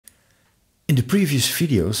In the previous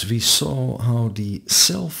videos we saw how the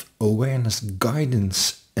self-awareness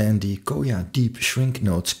guidance and the Kohya deep shrink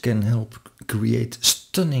nodes can help create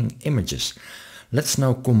stunning images. Let's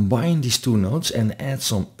now combine these two nodes and add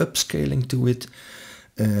some upscaling to it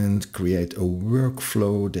and create a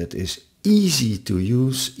workflow that is easy to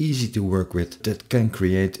use, easy to work with, that can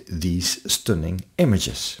create these stunning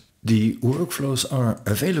images. The workflows are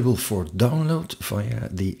available for download via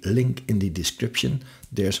the link in the description.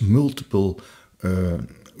 There's multiple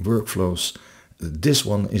workflows. This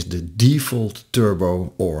one is the default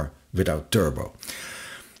turbo or without turbo.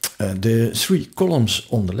 The three columns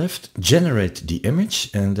on the left generate the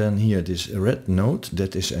image, and then here this red node,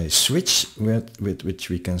 that is a switch with which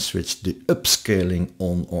we can switch the upscaling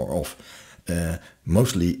on or off.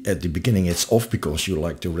 Mostly at the beginning it's off because you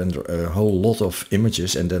like to render a whole lot of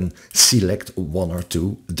images and then select one or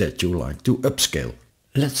two that you like to upscale.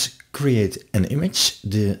 Let's create an image.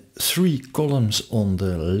 The three columns on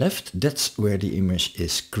the left, that's where the image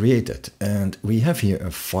is created. And we have here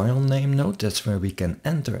a file name node, that's where we can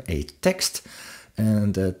enter a text.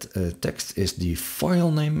 And that text is the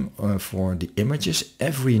file name for the images.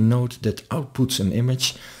 Every node that outputs an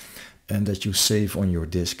image and that you save on your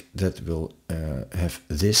disk, that will have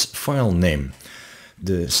this file name.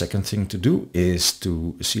 The second thing to do is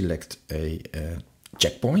to select a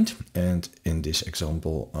checkpoint, and in this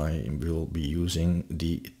example I will be using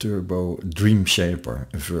the Turbo Dream Shaper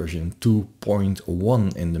version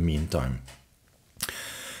 2.1 in the meantime.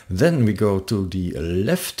 Then we go to the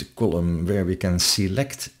left column where we can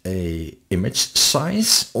select a image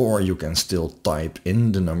size, or you can still type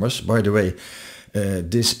in the numbers. By the way,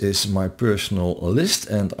 this is my personal list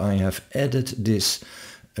and I have added this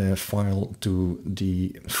file to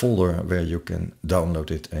the folder where you can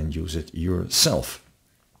download it and use it yourself.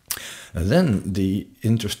 Then the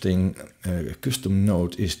interesting custom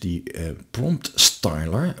node is the prompt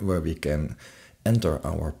styler, where we can enter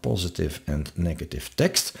our positive and negative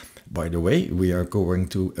text. By the way, we are going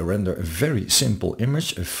to render a very simple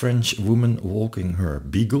image, a French woman walking her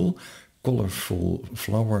beagle, colorful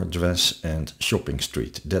flower dress and shopping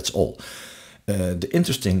street. That's all. The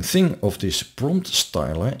interesting thing of this prompt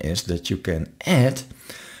styler is that you can add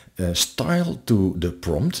style to the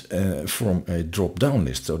prompt from a drop-down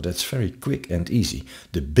list, so that's very quick and easy.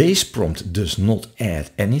 The base prompt does not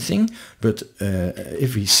add anything, but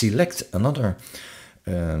if we select another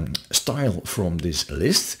style from this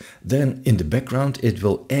list, then in the background it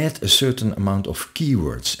will add a certain amount of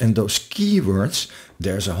keywords, and those keywords,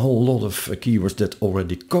 there's a whole lot of keywords that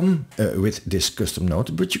already come with this custom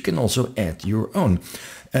node, but you can also add your own.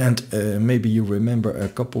 And maybe you remember a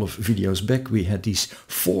couple of videos back we had these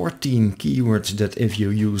 14 keywords that if you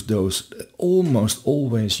use those, almost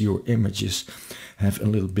always your images have a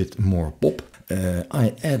little bit more pop.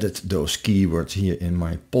 I added those keywords here in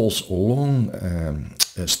my pulse along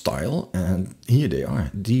style, and here they are.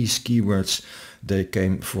 These keywords, they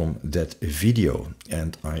came from that video,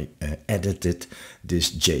 and I edited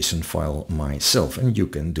this JSON file myself, and you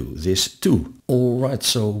can do this too. Alright,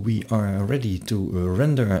 so we are ready to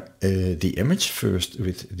render the image first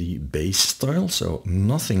with the base style, so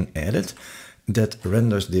nothing added. That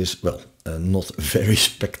renders this, well, not very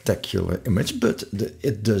spectacular image, but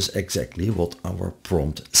it does exactly what our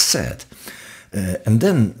prompt said. And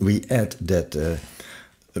then we add that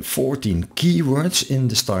 14 keywords in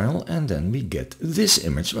the style, and then we get this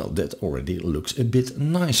image. Well, that already looks a bit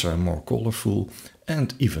nicer, more colorful,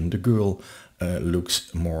 and even the girl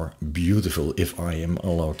looks more beautiful, if I am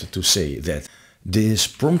allowed to say that. This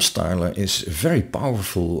prompt styler is very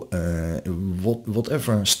powerful.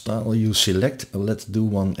 Whatever style you select, let's do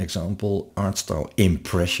one example, art style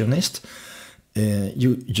impressionist.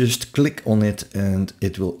 You just click on it and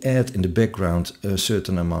it will add in the background a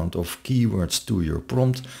certain amount of keywords to your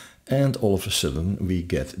prompt, and all of a sudden we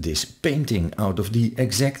get this painting out of the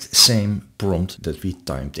exact same prompt that we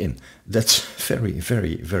typed in. That's very,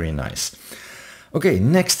 very, very nice. Okay,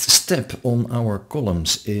 next step on our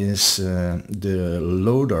columns is the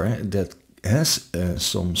loader that has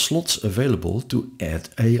some slots available to add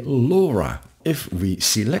a LoRA. If we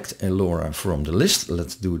select a LoRA from the list,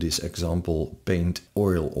 let's do this example, paint,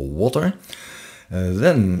 oil or water.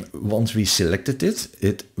 Then once we selected it,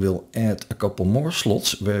 it will add a couple more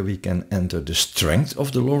slots where we can enter the strength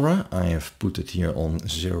of the LoRA. I have put it here on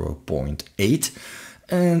 0.8.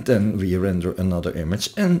 And then we render another image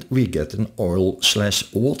and we get an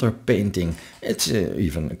oil/water painting. It's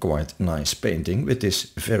even a quite nice painting with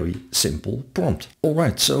this very simple prompt.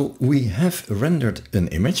 Alright, so we have rendered an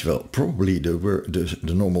image. Well, probably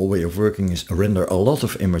the normal way of working is render a lot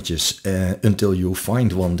of images until you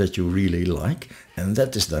find one that you really like. And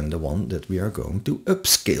that is then the one that we are going to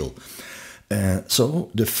upscale. So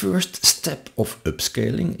the first step of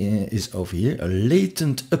upscaling is over here, a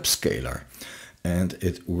latent upscaler. And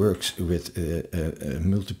it works with a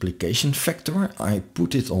multiplication factor. I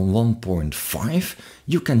put it on 1.5.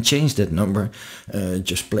 You can change that number,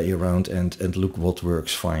 just play around and look what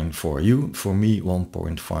works fine for you. For me,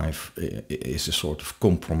 1.5 is a sort of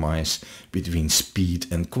compromise between speed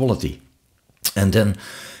and quality. And then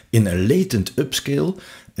in a latent upscale,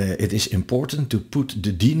 it is important to put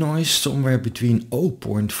the denoise somewhere between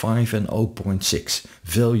 0.5 and 0.6.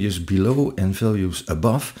 Values below and values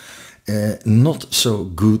above. Not so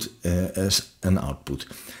good as an output.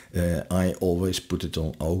 I always put it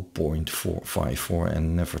on 0.454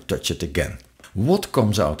 and never touch it again. What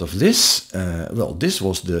comes out of this? Well, this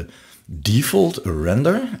was the default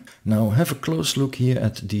render. Now have a close look here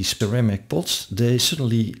at these ceramic pots. They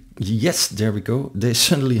suddenly, yes, there we go. They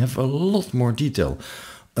suddenly have a lot more detail.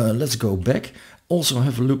 Let's go back. Also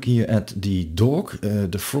have a look here at the dog,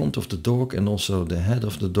 the front of the dog and also the head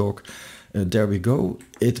of the dog. There we go.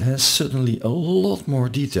 It has suddenly a lot more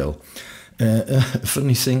detail.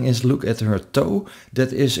 Funny thing is, look at her toe.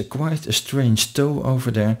 That is quite a strange toe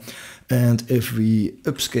over there. And if we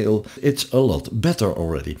upscale, it's a lot better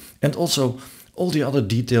already. And also all the other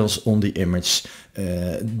details on the image,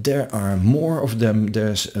 there are more of them.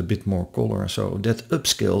 There's a bit more color. So that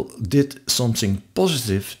upscale did something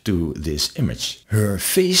positive to this image. Her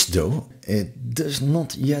face though, it does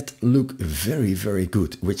not yet look very, very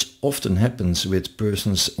good, which often happens with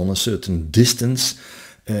persons on a certain distance.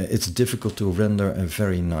 It's difficult to render a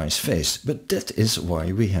very nice face, but that is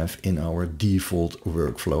why we have in our default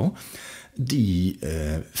workflow the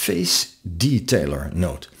face detailer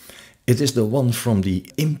node. It is the one from the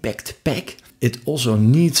impact pack. It also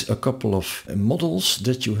needs a couple of models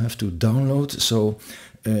that you have to download. So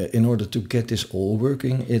in order to get this all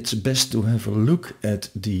working, it's best to have a look at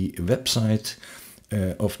the website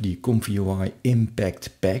of the ComfyUI impact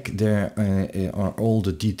pack. There are all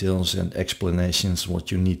the details and explanations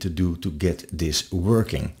what you need to do to get this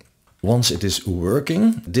working. Once it is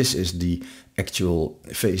working, this is the actual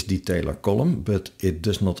face detailer column, but it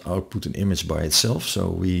does not output an image by itself. So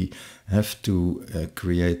we have to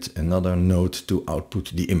create another node to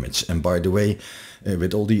output the image. And by the way,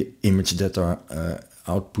 with all the images that are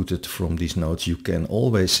outputted from these nodes, you can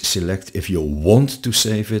always select if you want to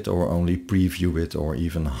save it or only preview it or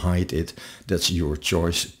even hide it. That's your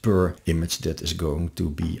choice per image that is going to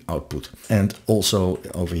be output. And also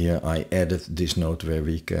over here I added this node where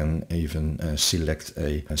we can even select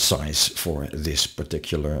a size for this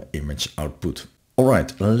particular image output.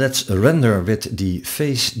 Alright, let's render with the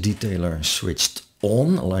face detailer switched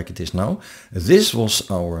on like it is now. This was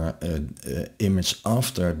our image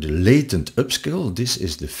after the latent upscale. This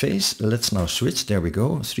is the face. Let's now switch. There we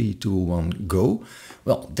go. 3, 2, 1, go.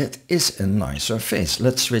 Well, that is a nicer face.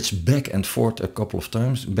 Let's switch back and forth a couple of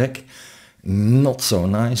times. Back, not so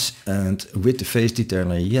nice. And with the face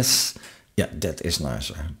detailer, yes, yeah, that is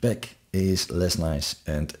nicer. Back is less nice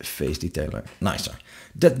and face detailer nicer.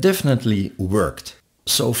 That definitely worked.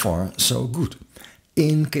 So far, so good.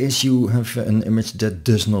 In case you have an image that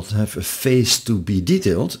does not have a face to be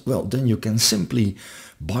detailed, well, then you can simply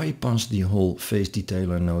bypass the whole face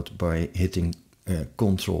detailer node by hitting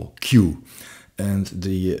Ctrl Q. And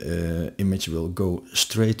the image will go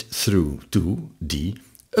straight through to the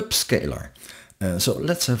upscaler. So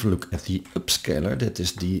let's have a look at the upscaler. That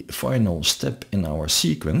is the final step in our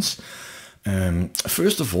sequence.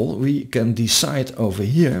 First of all, we can decide over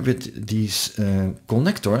here with these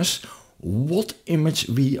connectors what image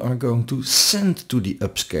we are going to send to the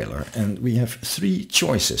upscaler. And we have 3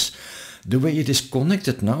 choices. The way it is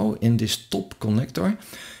connected now in this top connector,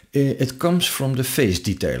 it comes from the face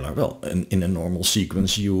detailer. Well, in a normal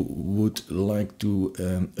sequence you would like to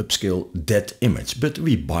upscale that image, but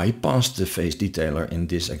we bypassed the face detailer in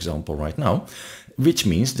this example right now, which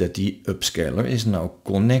means that the upscaler is now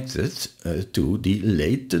connected to the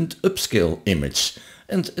latent upscale image.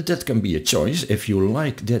 And that can be a choice. If you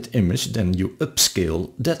like that image, then you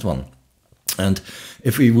upscale that one. And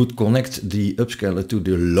if we would connect the upscaler to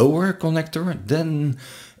the lower connector, then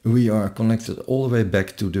we are connected all the way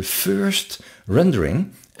back to the first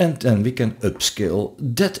rendering. and then we can upscale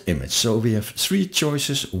that image. So we have three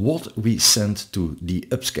choices what we send to the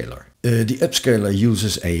upscaler. The upscaler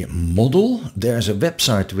uses a model. There's a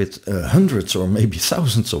website with hundreds or maybe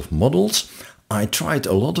thousands of models. I tried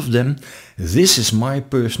a lot of them. This is my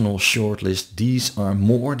personal shortlist. These are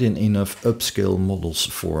more than enough upscale models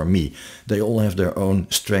for me. They all have their own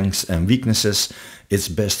strengths and weaknesses. It's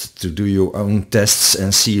best to do your own tests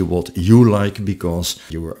and see what you like, because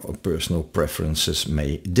your personal preferences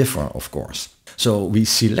may differ, of course. So we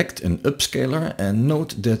select an upscaler and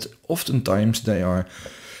note that oftentimes they are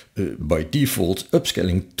by default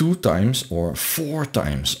upscaling 2 times or 4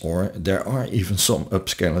 times, or there are even some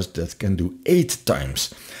upscalers that can do 8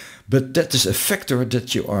 times. But that is a factor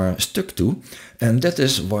that you are stuck to, and that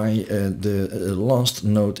is why the last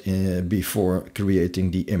note before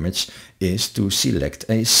creating the image is to select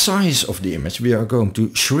a size of the image. We are going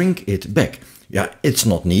to shrink it back. Yeah, it's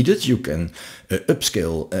not needed. You can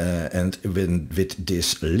upscale, and with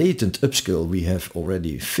this latent upscale we have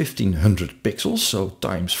already 1500 pixels, so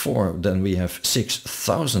times 4, then we have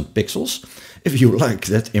 6000 pixels. If you like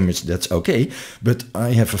that image, that's okay, but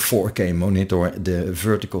I have a 4K monitor, the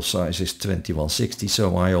vertical size is 2160,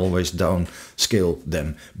 so I always downscale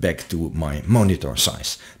them back to my monitor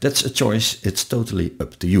size. That's a choice, it's totally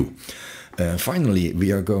up to you. Finally,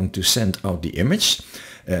 we are going to send out the image.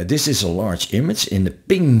 This is a large image. In the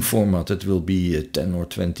PNG format it will be 10 or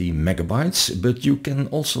 20 megabytes, but you can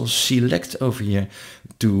also select over here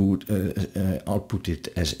to output it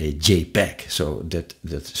as a JPEG. So that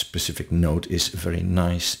specific note is very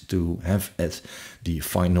nice to have at the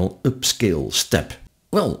final upscale step.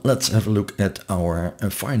 Well, let's have a look at our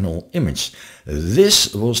final image.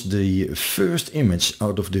 This was the first image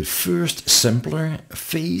out of the first sampler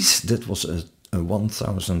phase. That was a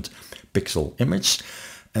 1000 pixel image.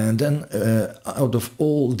 And then out of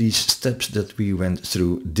all these steps that we went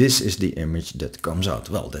through, this is the image that comes out.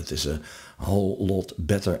 Well, that is a whole lot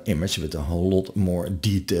better image with a whole lot more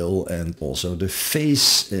detail, and also the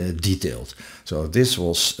face detailed. So this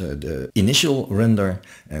was the initial render,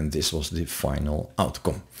 and this was the final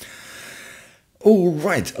outcome. All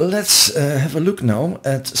right, let's have a look now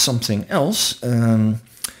at something else.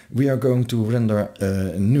 We are going to render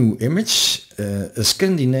a new image, a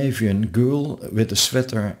Scandinavian girl with a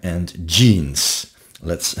sweater and jeans.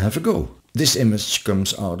 Let's have a go. This image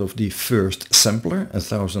comes out of the first sampler, a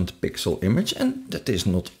 1000 pixel image, and that is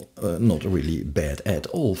not really bad at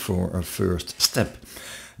all for a first step.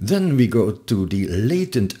 Then we go to the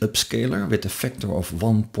latent upscaler with a factor of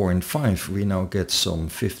 1.5. We now get some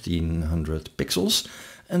 1500 pixels,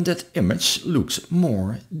 and that image looks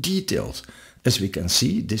more detailed. As we can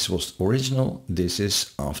see, this was original, this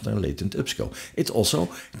is after latent upscale. It also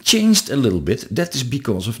changed a little bit. That is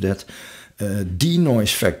because of that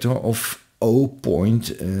denoise factor of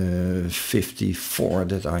 0.54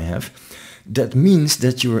 that I have. That means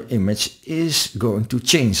that your image is going to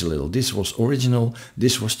change a little. This was original,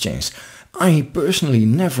 this was changed. I personally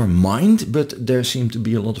never mind, but there seem to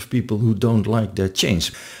be a lot of people who don't like that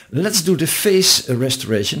change. Let's do the face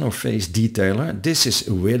restoration or face detailer. This is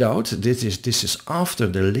without, this is after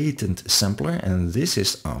the latent sampler, and this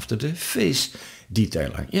is after the face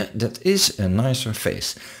detailer. Yeah, that is a nicer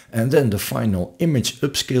face. And then the final image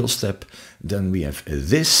upscale step, then we have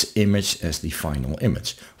this image as the final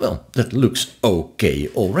image. Well, that looks okay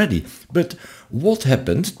already, but what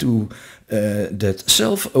happened to that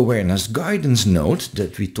self-awareness guidance node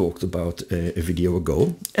that we talked about a video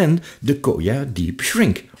ago, and the Kohya deep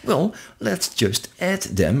shrink? Well, let's just add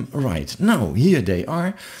them right now. Here they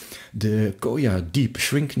are, the Kohya deep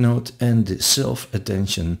shrink node and the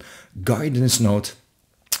self-attention guidance node.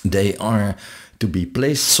 They are to be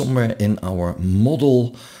placed somewhere in our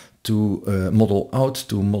model to model out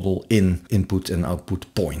to model in input and output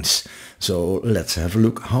points. So let's have a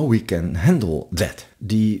look how we can handle that.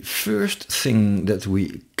 The first thing that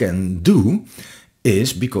we can do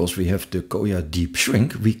is, because we have the Kohya deep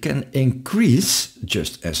shrink, we can increase,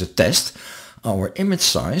 just as a test, our image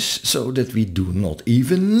size so that we do not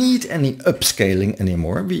even need any upscaling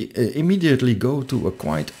anymore. We immediately go to a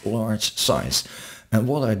quite large size. And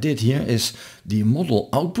what I did here is the model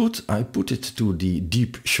output, I put it to the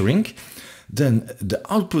deep shrink. Then the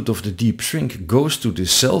output of the deep shrink goes to the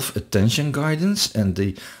self-attention guidance, and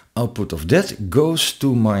the output of that goes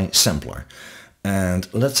to my sampler. And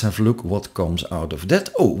let's have a look what comes out of that.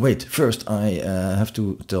 Oh wait, first I have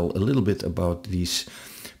to tell a little bit about these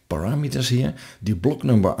parameters here. The block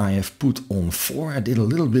number I have put on 4. I did a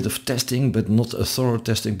little bit of testing, but not a thorough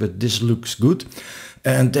testing, but this looks good.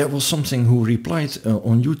 And there was something who replied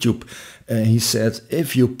on YouTube. He said,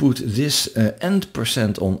 if you put this end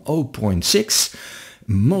percent on 0.6,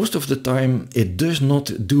 Most of the time it does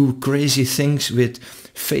not do crazy things with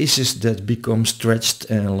faces that become stretched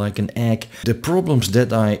like an egg. The problems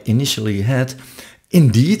that I initially had,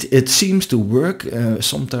 indeed it seems to work.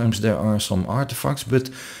 Sometimes there are some artifacts, but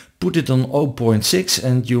put it on 0.6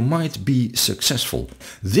 and you might be successful.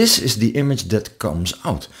 This is the image that comes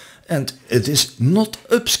out. And it is not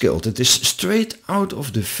upscaled, it is straight out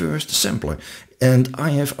of the first sampler. And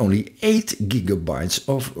I have only 8 GB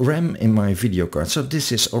of RAM in my video card, so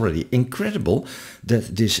this is already incredible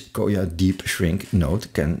that this Kohya Deep Shrink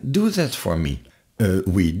node can do that for me.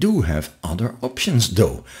 We do have other options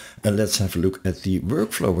though. Let's have a look at the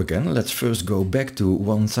workflow again. Let's first go back to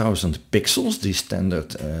 1000 pixels, the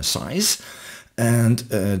standard size. And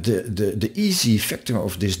the easy factor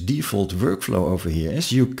of this default workflow over here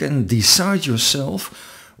is you can decide yourself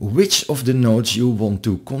which of the nodes you want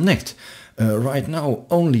to connect. Right now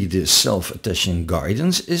only the self-attaching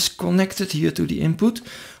guidance is connected here to the input,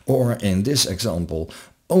 or in this example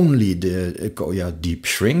only the Kohya Deep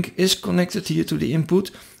Shrink is connected here to the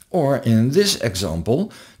input, or in this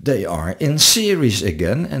example they are in series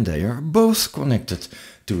again and they are both connected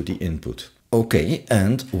to the input. Okay,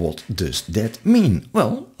 and what does that mean?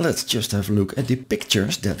 Well, let's just have a look at the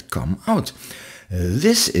pictures that come out.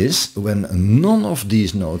 This is when none of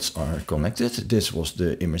these nodes are connected. This was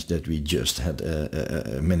the image that we just had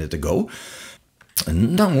a minute ago.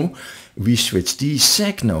 And now we switch the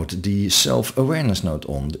seg node, the self-awareness node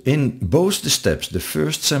on, in both the steps, the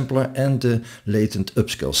first sampler and the latent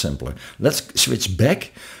upscale sampler. Let's switch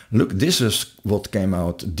back. Look, this is what came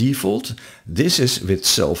out default. This is with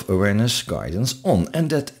self-awareness guidance on, and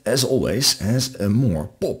that, as always, has a more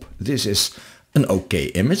pop. This is an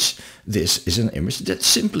okay image. This is an image that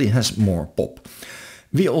simply has more pop.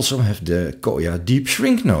 We also have the Kohya Deep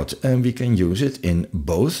Shrink node, and we can use it in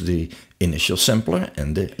both the initial sampler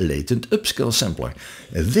and the latent upscale sampler.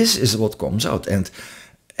 This is what comes out, and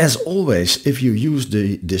as always, if you use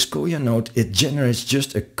this Kohya node, it generates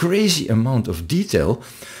just a crazy amount of detail,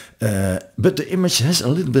 but the image has a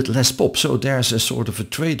little bit less pop, so there's a sort of a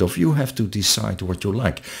trade-off. You have to decide what you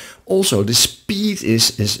like. Also, the speed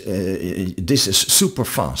is this is super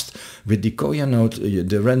fast. With the Kohya node,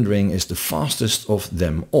 the rendering is the fastest of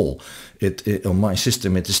them all. On my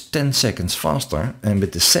system it is 10 seconds faster, and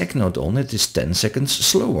with the seg node on it is 10 seconds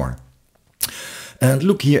slower. And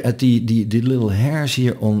look here at the little hairs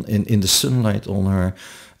here in the sunlight on her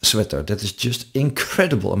sweater. That is just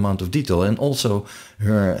incredible amount of detail, and also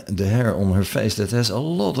the hair on her face that has a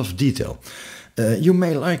lot of detail. You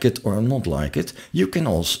may like it or not like it. You can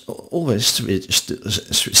also always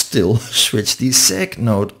still switch the seg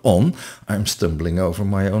node on. I'm stumbling over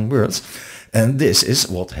my own words. And this is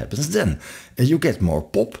what happens then. You get more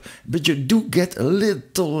pop, but you do get a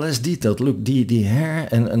little less detailed. Look, the hair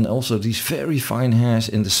and also these very fine hairs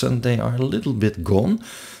in the sun, they are a little bit gone.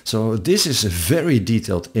 So this is a very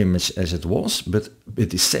detailed image as it was, but with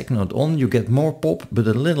the seg node on you get more pop but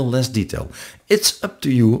a little less detail. It's up to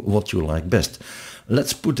you what you like best.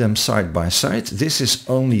 Let's put them side by side. This is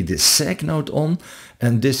only the seg node on,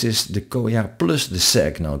 and this is the Kohya plus the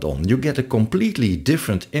seg node on. You get a completely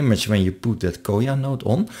different image when you put that Kohya node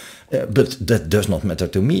on, but that does not matter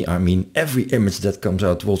to me. I mean, every image that comes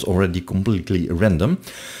out was already completely random,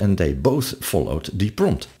 and they both followed the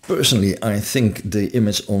prompt. Personally, I think the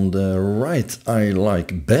image on the right I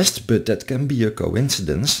like best, but that can be a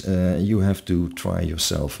coincidence. You have to try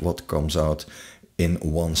yourself what comes out in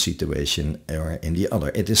one situation or in the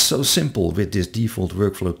other. It is so simple with this default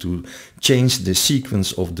workflow to change the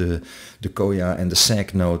sequence of the Kohya and the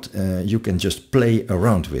seg node. You can just play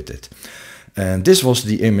around with it. And this was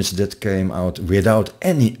the image that came out without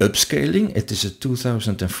any upscaling. It is a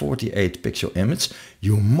 2048 pixel image.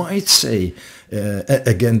 You might say,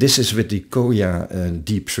 again, this is with the Kohya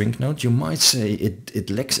Deep Shrink node. You might say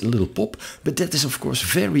it lacks a little pop, but that is of course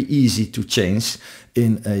very easy to change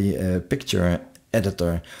in a picture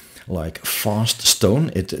editor like Fast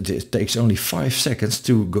Stone. It takes only 5 seconds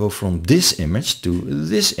to go from this image to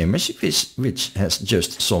this image, which has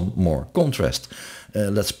just some more contrast.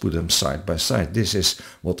 Let's put them side by side. This is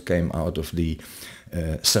what came out of the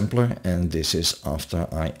sampler, and this is after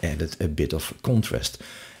I added a bit of contrast.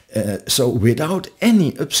 So without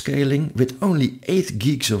any upscaling, with only 8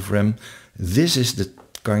 gigs of RAM, this is the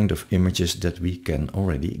kind of images that we can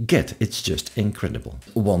already get. It's just incredible.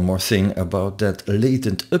 One more thing about that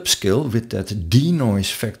latent upscale with that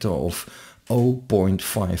denoise factor of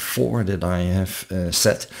 0.54 that I have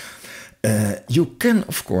set. You can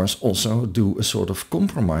of course also do a sort of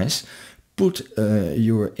compromise. Put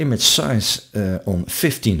your image size on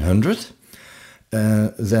 1500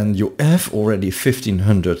 then you have already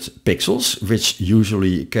 1500 pixels, which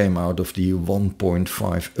usually came out of the 1.5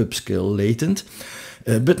 upscale latent.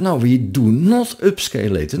 But now we do not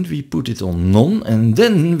upscale latent, we put it on none, and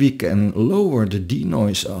then we can lower the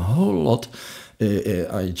denoise a whole lot.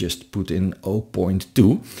 I just put in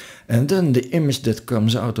 0.2, and then the image that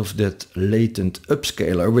comes out of that latent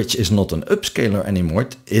upscaler, which is not an upscaler anymore,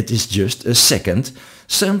 it is just a second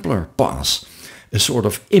sampler pass, a sort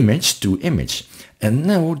of image to image. And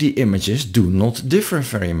now the images do not differ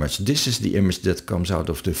very much. This is the image that comes out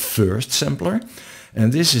of the first sampler,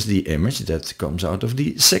 and this is the image that comes out of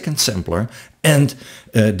the second sampler, and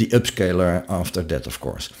the upscaler after that, of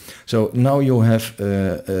course. So now you have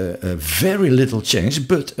a very little change,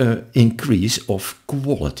 but an increase of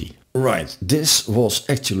quality. Right, this was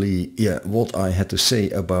actually what I had to say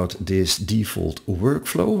about this default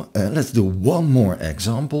workflow. Let's do one more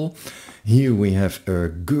example. Here we have a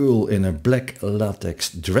girl in a black latex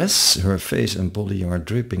dress. Her face and body are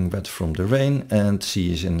dripping wet from the rain, and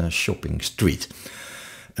she is in a shopping street.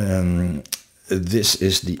 This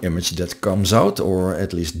is the image that comes out, or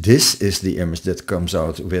at least this is the image that comes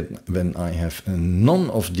out when I have none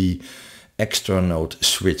of the extra node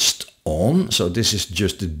switched on. So this is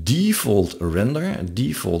just the default render,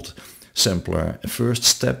 default sampler first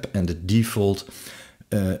step, and the default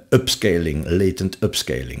upscaling, latent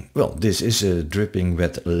upscaling. Well, this is a dripping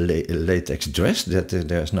wet latex dress, that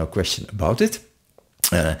there's no question about it.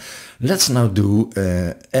 Let's now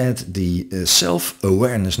add the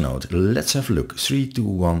self-awareness node. Let's have a look. 3, 2,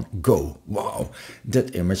 1, go. Wow,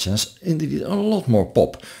 that image has indeed a lot more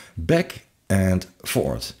pop. Back and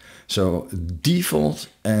forth. So default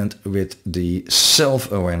and with the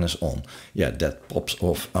self-awareness on. Yeah, that pops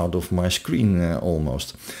off out of my screen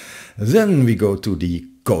almost. Then we go to the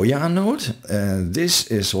Kohya node. This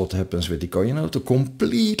is what happens with the Kohya node. A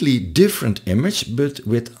completely different image, but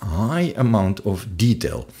with high amount of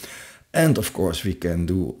detail. And of course we can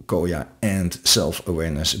do Kohya and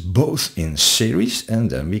self-awareness both in series, and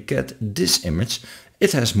then we get this image.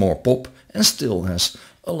 It has more pop and still has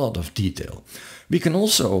a lot of detail. We can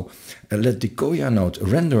also let the Kohya node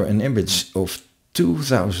render an image of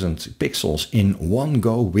 2000 pixels in one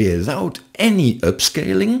go without any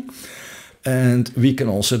upscaling. And we can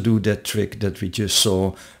also do that trick that we just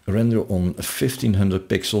saw, render on 1500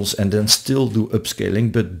 pixels and then still do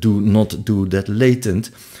upscaling, but do not do that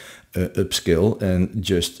latent upscale, and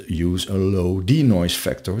just use a low denoise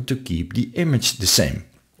factor to keep the image the same.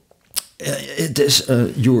 It is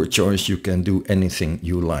your choice, you can do anything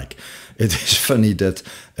you like. It is funny that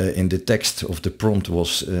in the text of the prompt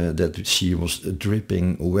was that she was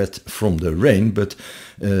dripping wet from the rain, but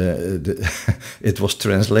it was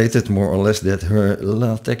translated more or less that her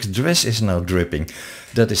latex dress is now dripping.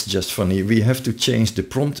 That is just funny. We have to change the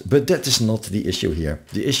prompt, but that is not the issue here.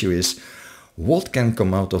 The issue is what can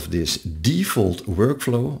come out of this default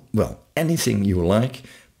workflow. Well, anything you like.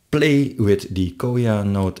 Play with the Kohya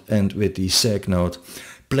node and with the seg node,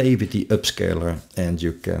 play with the upscaler, and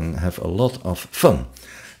you can have a lot of fun.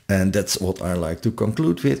 And that's what I like to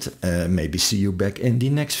conclude with. Maybe see you back in the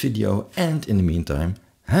next video, and in the meantime,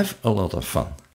 have a lot of fun.